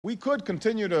We could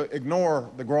continue to ignore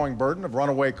the growing burden of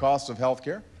runaway costs of health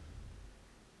care.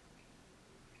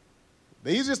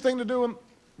 The easiest thing to do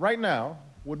right now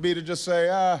would be to just say,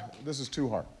 this is too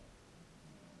hard.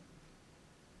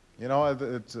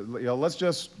 Let's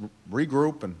just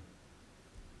regroup and,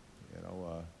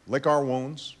 lick our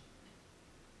wounds,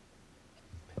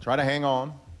 try to hang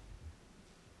on.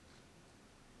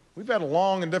 We've had a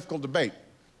long and difficult debate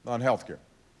on health care.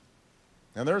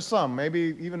 And there are some,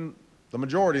 maybe even the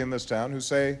majority in this town, who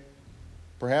say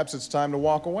perhaps it's time to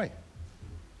walk away.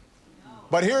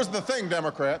 But here's the thing,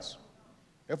 Democrats.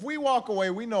 If we walk away,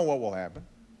 we know what will happen.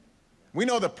 We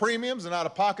know that premiums and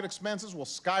out-of-pocket expenses will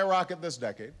skyrocket this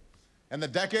decade, and the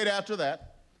decade after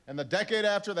that, and the decade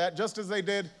after that, just as they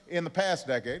did in the past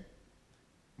decade.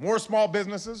 More small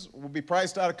businesses will be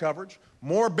priced out of coverage.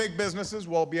 More big businesses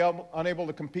will be unable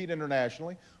to compete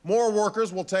internationally. More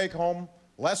workers will take home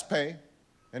less pay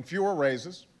and fewer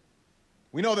raises.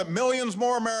 We know that millions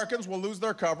more Americans will lose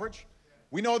their coverage.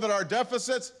 We know that our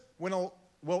deficits will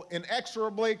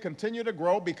inexorably continue to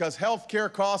grow because health care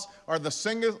costs are the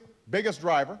single biggest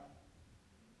driver.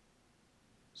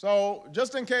 So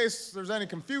just in case there's any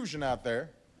confusion out there,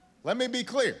 let me be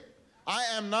clear. I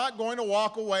am not going to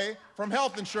walk away from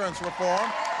health insurance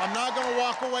reform. I'm not going to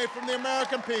walk away from the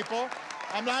American people.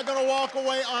 I'm not going to walk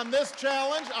away on this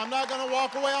challenge. I'm not going to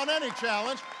walk away on any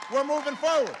challenge. We're moving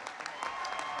forward.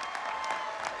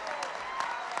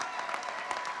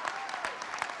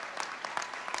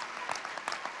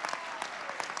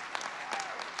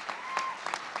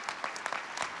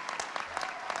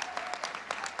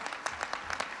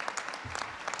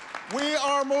 We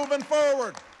are moving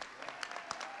forward.